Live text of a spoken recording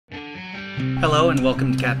Hello and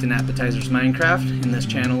welcome to Captain Appetizer's Minecraft. In this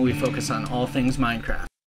channel we focus on all things Minecraft.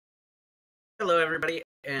 Hello everybody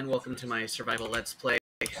and welcome to my survival let's play.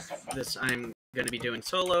 This I'm going to be doing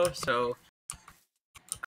solo, so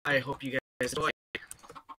I hope you guys enjoy.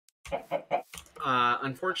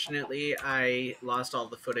 Unfortunately I lost all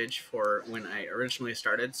the footage for when I originally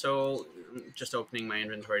started, so I'm just opening my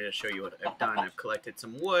inventory to show you what I've done. I've collected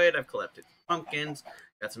some wood, I've collected pumpkins,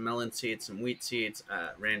 got some melon seeds, some wheat seeds,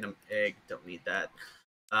 random egg, don't need that,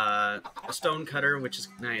 a stone cutter, which is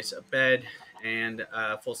nice, a bed, and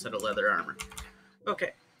a full set of leather armor.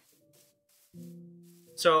 Okay,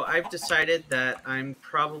 so I've decided that I'm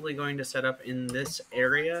probably going to set up in this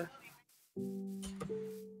area,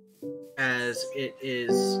 as it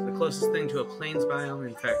is the closest thing to a plains biome.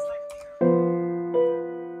 In fact,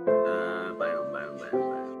 biome.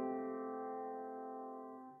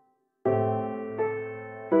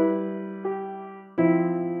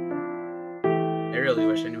 I really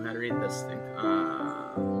wish I knew how to read this thing.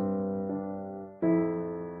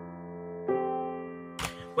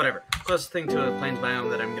 Whatever. Closest thing to a plains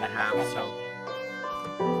biome that I'm gonna have, so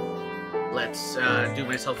let's do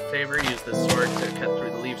myself a favor, use this sword to cut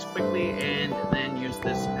through the leaves quickly, and then use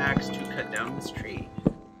this axe to cut down this tree.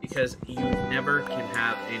 Because you never can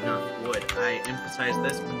have enough wood. I emphasize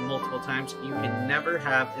this multiple times. You can never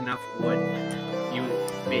have enough wood. You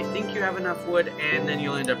may think you have enough wood, and then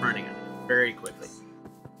you'll end up running out very quickly.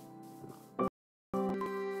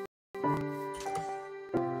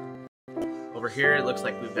 Over here, it looks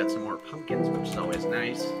like we've got some more pumpkins, which is always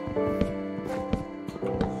nice.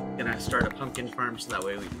 Gonna start a pumpkin farm so that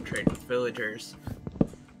way we can trade with villagers.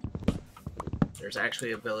 There's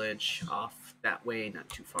actually a village off that way, not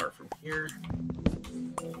too far from here,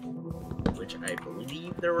 which I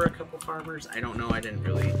believe there were a couple farmers. I don't know, I didn't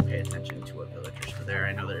really pay attention to what villagers were there.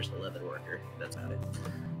 I know there's a leather worker, that's about it.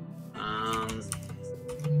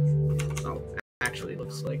 Oh, actually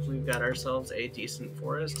looks like we've got ourselves a decent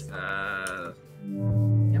forest.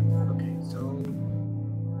 Yep, okay, so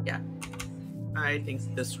yeah, I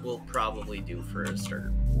think this will probably do for a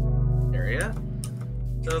starter area.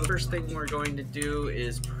 So the first thing we're going to do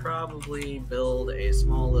is probably build a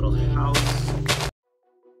small little house.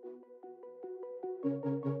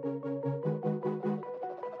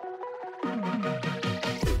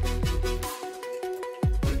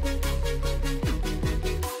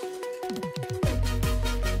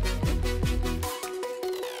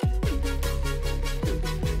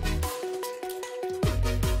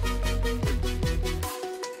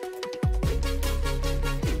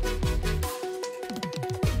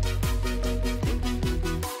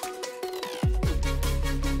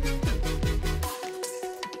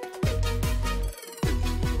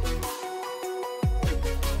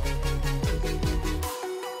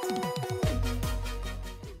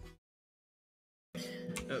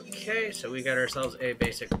 Okay, so we got ourselves a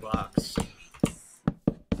basic box.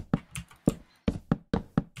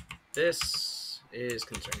 This is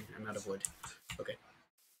concerning. I'm out of wood. Okay.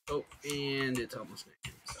 Oh, and it's almost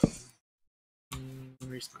night. So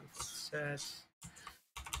respawn set.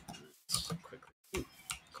 Let's quickly. Ooh,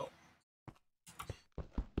 cool.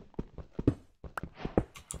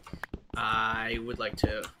 I would like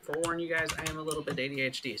to forewarn you guys, I am a little bit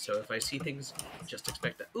ADHD, so if I see things, just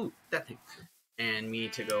expect that. Ooh, that thing. And me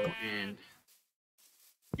to go and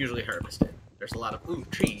usually harvest it. There's a lot of, ooh,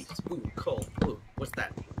 trees, ooh, coal, ooh, what's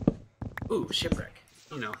that? Ooh, shipwreck,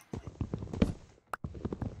 you know.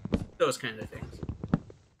 Those kind of things.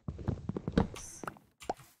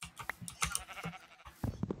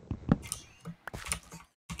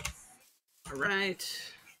 Alright,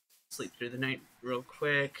 sleep through the night real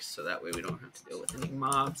quick, so that way we don't have to deal with any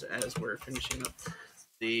mobs as we're finishing up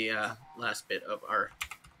the last bit of our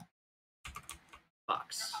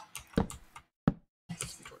box.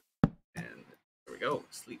 And there we go,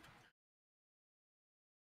 sleep.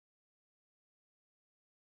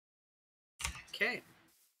 Okay,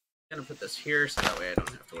 I'm gonna put this here so that way I don't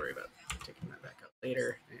have to worry about taking that back out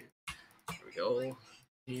later. And there we go.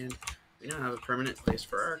 And we now have a permanent place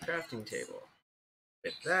for our crafting table.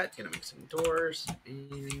 With that, gonna make some doors,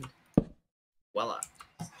 and voila,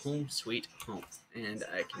 home sweet home. And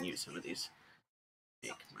I can use some of these to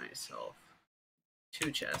make myself 2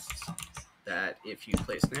 chests that, if you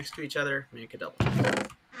place next to each other, make a double.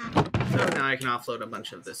 So now I can offload a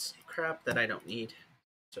bunch of this crap that I don't need.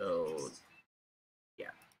 So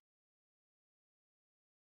yeah.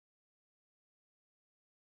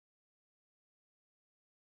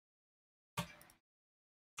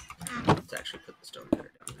 Let's actually put the stone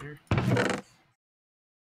cutter down there. I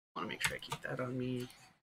want to make sure I keep that on me.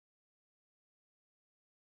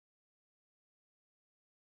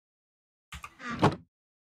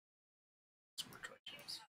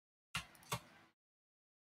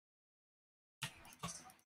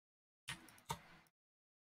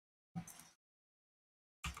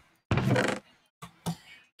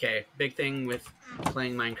 Okay, big thing with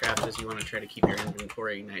playing Minecraft is you want to try to keep your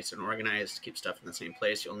inventory nice and organized, keep stuff in the same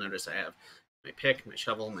place. You'll notice I have my pick, my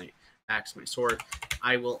shovel, my axe, my sword.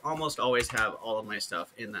 I will almost always have all of my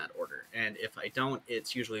stuff in that order, and if I don't,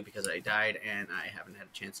 it's usually because I died and I haven't had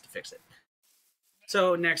a chance to fix it.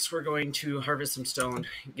 So next we're going to harvest some stone,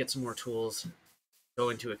 get some more tools, go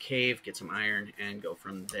into a cave, get some iron, and go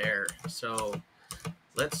from there. So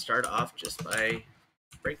let's start off just by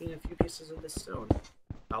breaking a few pieces of this stone.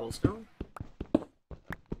 Cobblestone.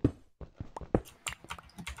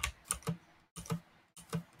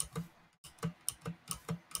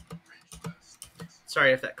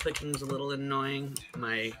 Sorry if that clicking's a little annoying.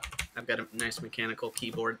 I've got a nice mechanical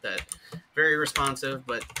keyboard that very responsive,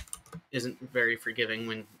 but isn't very forgiving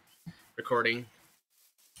when recording.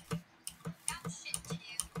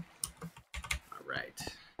 Alright.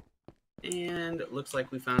 And it looks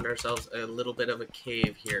like we found ourselves a little bit of a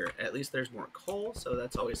cave here. At least there's more coal, so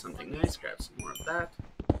that's always something nice. Grab some more of that.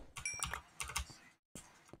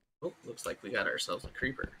 Oh, looks like we got ourselves a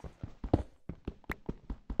creeper.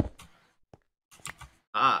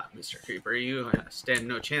 Ah, Mr. Creeper, you stand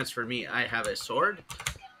no chance for me. I have a sword,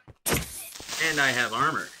 and I have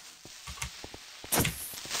armor.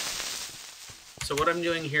 So what I'm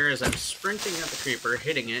doing here is I'm sprinting at the creeper,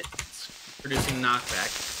 hitting it, producing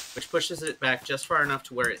knockback, which pushes it back just far enough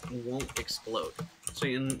to where it won't explode. So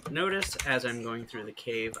you notice as I'm going through the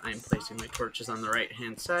cave, I'm placing my torches on the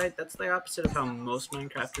right-hand side. That's the opposite of how most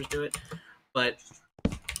Minecrafters do it, but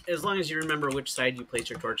as long as you remember which side you place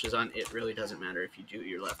your torches on, it really doesn't matter if you do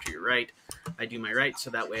your left or your right. I do my right, so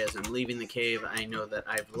that way as I'm leaving the cave, I know that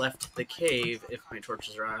I've left the cave if my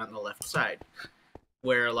torches are on the left side.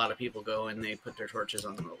 Where a lot of people go and they put their torches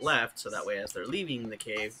on the left, so that way as they're leaving the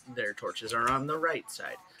cave, their torches are on the right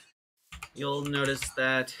side. You'll notice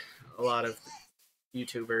that a lot of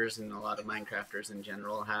YouTubers and a lot of Minecrafters in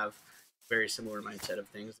general have a very similar mindset of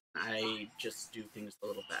things. I just do things a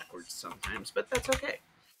little backwards sometimes, but that's okay.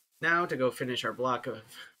 Now to go finish our block of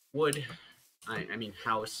wood, I mean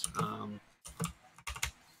house,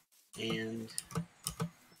 and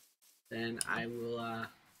then I will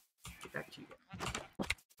get back to you guys.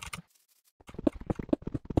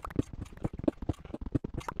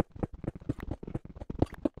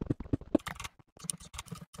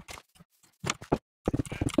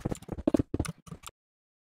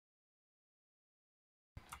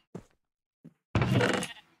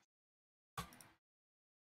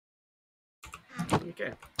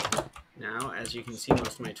 Okay, now as you can see,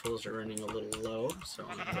 most of my tools are running a little low, so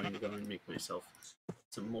I'm going to go and make myself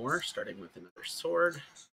some more, starting with another sword.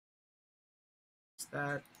 That's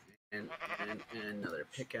that, and another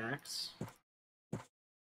pickaxe.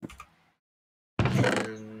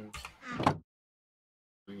 And I'm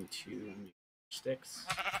going to make sticks.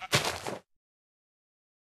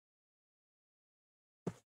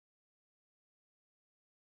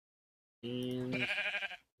 And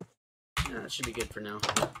that should be good for now.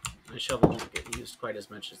 My shovel won't get used quite as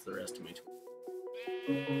much as the rest of my tools.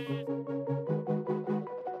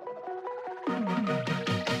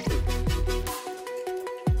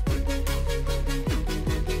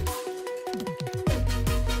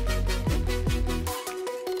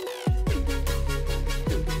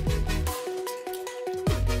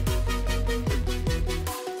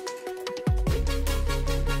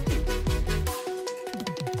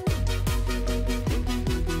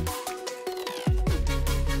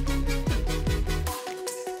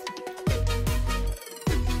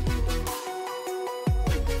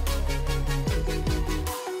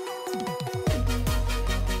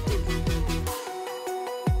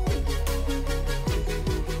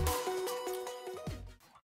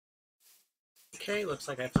 Okay, looks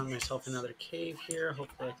like I found myself another cave here.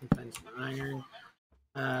 Hopefully I can find some iron.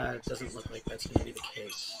 It doesn't look like that's going to be the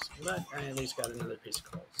case, but I at least got another piece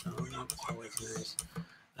of coal, so that's always nice.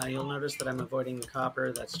 You'll notice that I'm avoiding the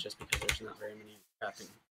copper. That's just because there's not very many crafting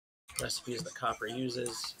recipes that copper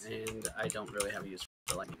uses, and I don't really have a use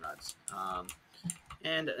for lightning rods.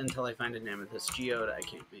 And until I find an amethyst geode, I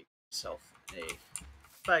can't make myself a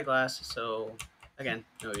spyglass, so again,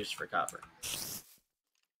 no use for copper.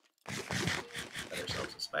 Got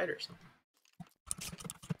ourselves a spider somewhere.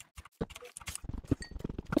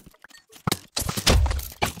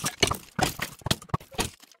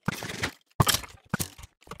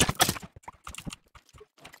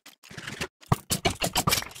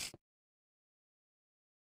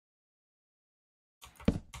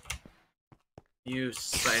 You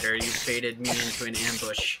spider, you baited me into an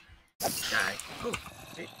ambush. Die. Oh,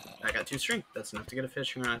 hey, I got 2 string. That's enough to get a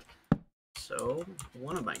fishing rod. So,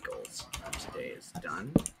 one of my goals today is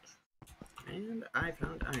done. And I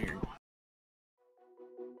found iron.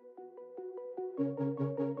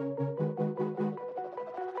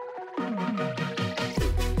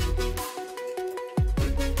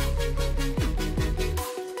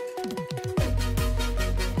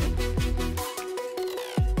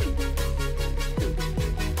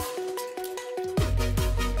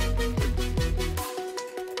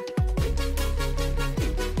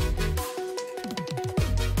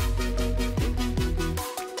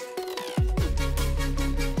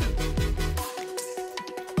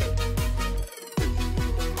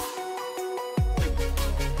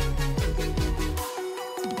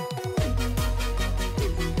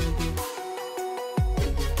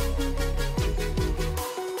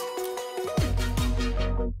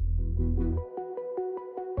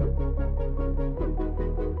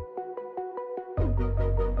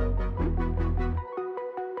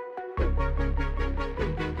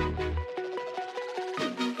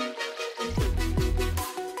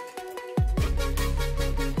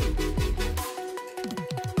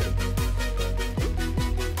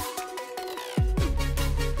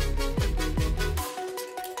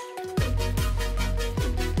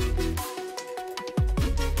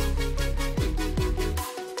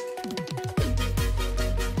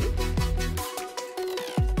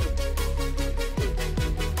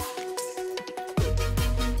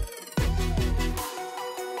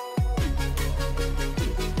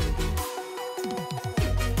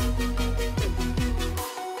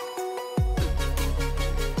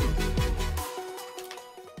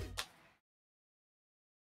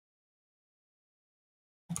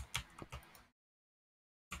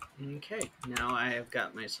 Okay, now I have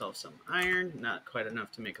got myself some iron, not quite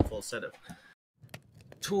enough to make a full set of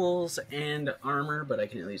tools and armor, but I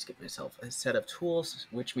can at least get myself a set of tools,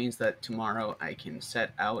 which means that tomorrow I can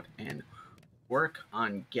set out and work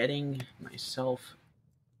on getting myself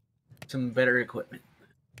some better equipment.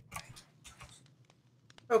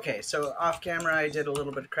 Okay, so off camera I did a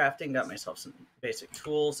little bit of crafting, got myself some basic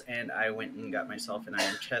tools, and I went and got myself an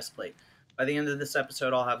iron chest plate. By the end of this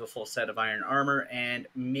episode, I'll have a full set of iron armor, and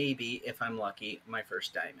maybe, if I'm lucky, my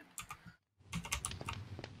first diamond.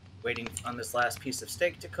 Waiting on this last piece of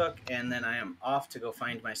steak to cook, and then I am off to go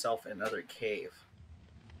find myself another cave.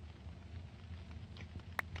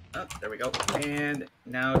 Oh, there we go. And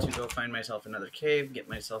now to go find myself another cave, get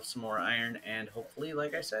myself some more iron, and hopefully,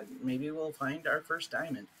 like I said, maybe we'll find our first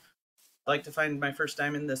diamond. I'd like to find my first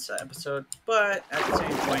diamond this episode, but at the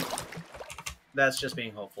same point, that's just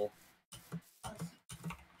being hopeful.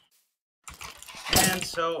 And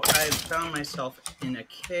so I found myself in a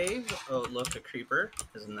cave. Oh, look, a creeper.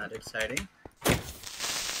 Isn't that exciting?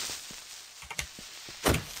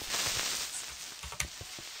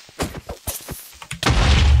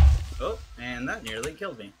 Oh, and that nearly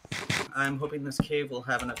killed me. I'm hoping this cave will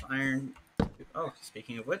have enough iron. Oh,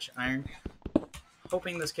 speaking of which, iron.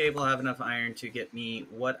 Hoping this cave will have enough iron to get me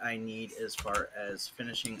what I need as far as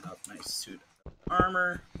finishing up my suit of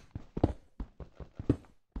armor.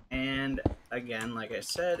 And again, like I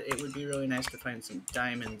said, it would be really nice to find some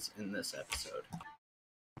diamonds in this episode.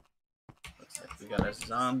 Looks like we got a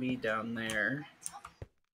zombie down there.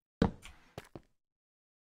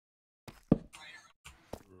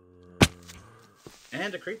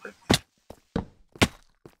 And a creeper.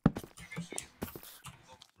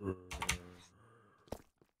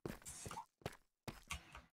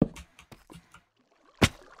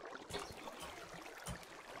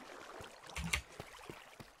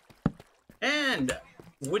 And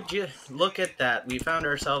would you look at that? We found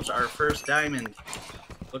ourselves our first diamond.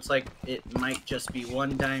 Looks like it might just be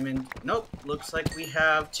one diamond. Nope, looks like we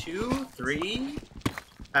have 2, 3.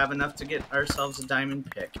 Have enough to get ourselves a diamond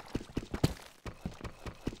pick.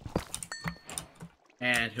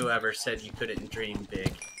 And whoever said you couldn't dream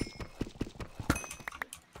big.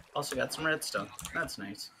 Also got some redstone. That's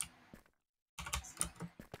nice.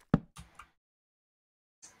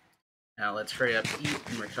 Now let's hurry up, eat,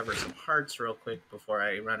 and recover some hearts real quick before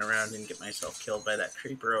I run around and get myself killed by that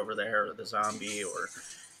creeper over there, or the zombie, or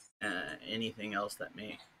anything else that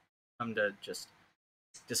may come to just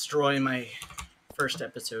destroy my first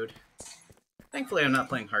episode. Thankfully, I'm not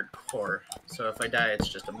playing hardcore, so if I die, it's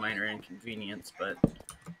just a minor inconvenience, but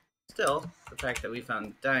still, the fact that we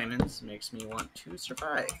found diamonds makes me want to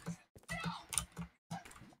survive.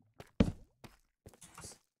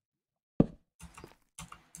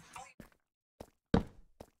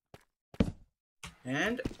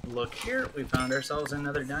 And look here, we found ourselves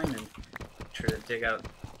another diamond. Make sure to dig out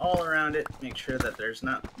all around it, make sure that there's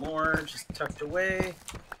not more just tucked away,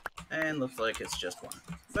 and looks like it's just one.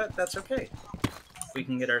 But that's okay. If we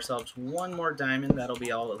can get ourselves one more diamond, that'll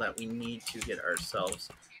be all that we need to get ourselves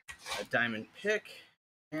a diamond pick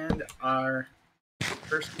and our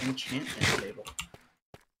first enchantment table.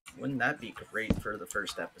 Wouldn't that be great for the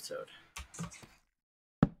first episode?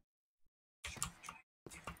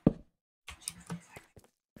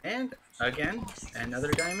 And again,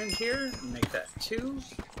 another diamond here. Make that 2.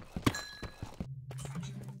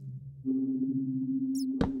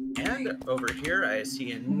 And over here, I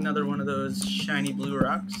see another one of those shiny blue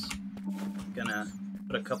rocks. Gonna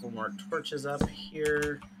put a couple more torches up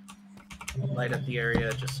here. Light up the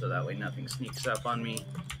area just so that way nothing sneaks up on me.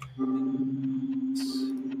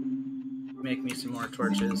 Make me some more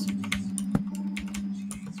torches.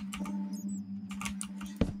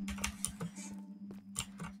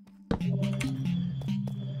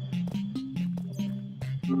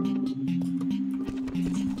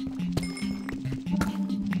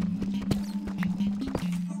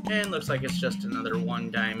 And looks like it's just another 1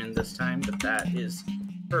 diamond this time, but that is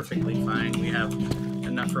perfectly fine. We have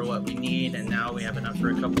enough for what we need, and now we have enough for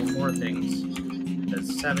a couple more things.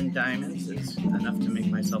 Because 7 diamonds is enough to make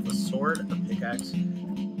myself a sword, a pickaxe,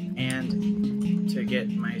 and to get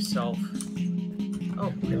myself...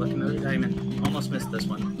 Oh, hey, look, another diamond. Almost missed this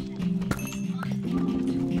one.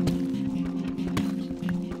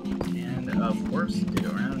 And, of course, dig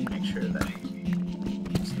around, make sure that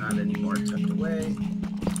it's not any more tucked away.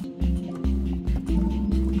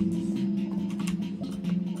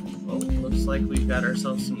 Looks like we've got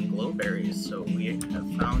ourselves some glowberries, so we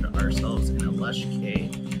have found ourselves in a lush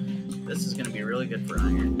cave. This is going to be really good for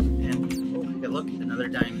iron. And, oh, hey, look, another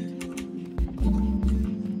diamond.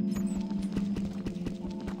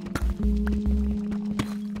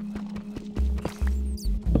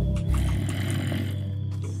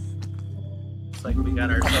 Looks like we got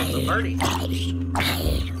ourselves a party.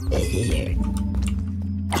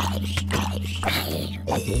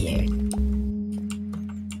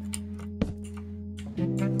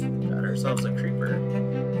 Ourselves a creeper.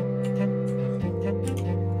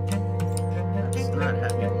 That's not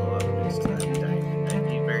happy to blow up next to that diamond. I'd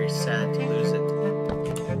be very sad to lose it.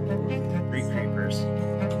 3 creepers.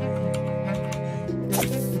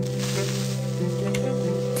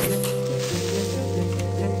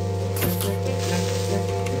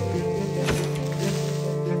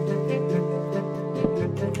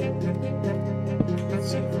 Let's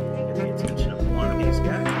see if we can get the attention of one of these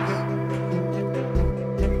guys.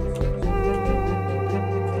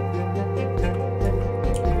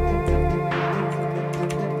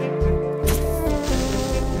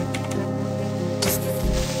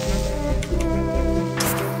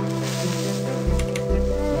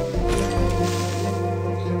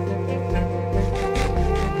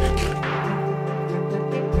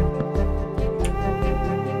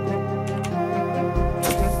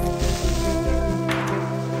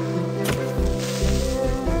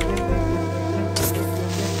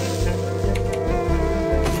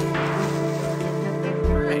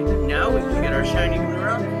 Shiny blue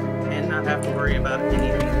rock and not have to worry about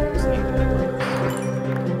anything sneaking up on us.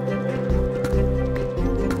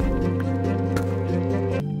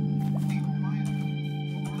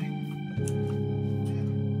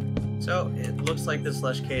 So it looks like this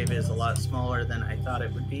lush cave is a lot smaller than I thought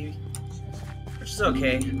it would be, which is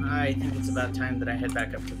okay. I think it's about time that I head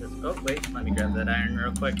back up to this. Oh wait, let me grab that iron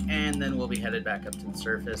real quick, and then we'll be headed back up to the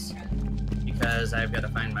surface because I've got to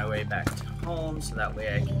find my way back to home so that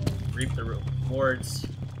way I can reap the rewards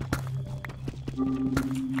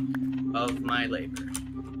of my labor.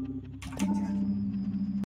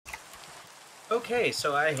 Okay,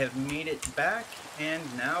 so I have made it back, and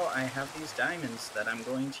now I have these diamonds that I'm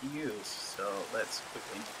going to use. So let's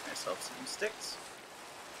quickly make myself some sticks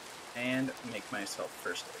and make myself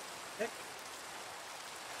first a pick.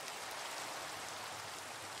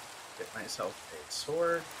 Get myself a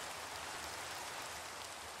sword.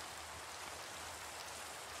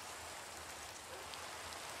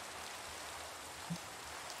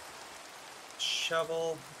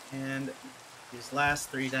 Shovel, and these last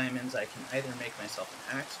 3 diamonds I can either make myself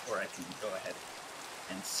an axe or I can go ahead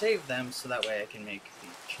and save them so that way I can make the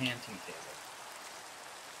enchanting table.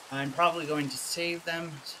 I'm probably going to save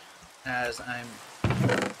them as I'm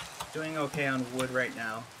doing okay on wood right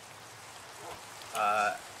now.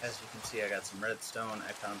 As you can see, I got some redstone,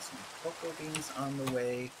 I found some cocoa beans on the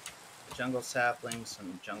way, a jungle sapling,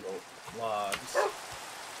 some jungle logs,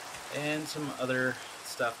 and some other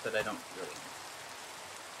stuff that I don't really need.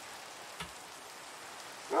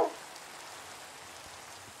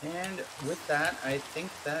 And with that, I think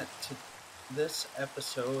that this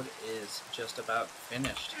episode is just about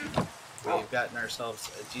finished. We've gotten ourselves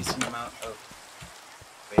a decent amount of...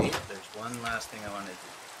 Wait, there's one last thing I wanted to do.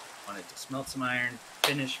 I wanted to smelt some iron,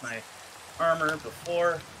 finish my armor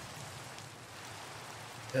before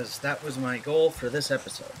because that was my goal for this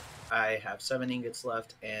episode. I have 7 ingots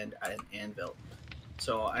left and an anvil.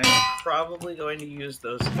 So I'm probably going to use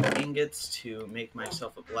those ingots to make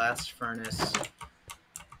myself a blast furnace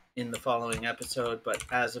in the following episode, but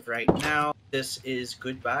as of right now, this is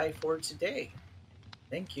goodbye for today.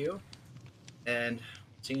 Thank you, and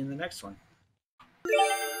see you in the next one.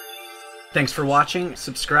 Thanks for watching,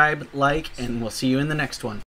 subscribe, like, and we'll see you in the next one.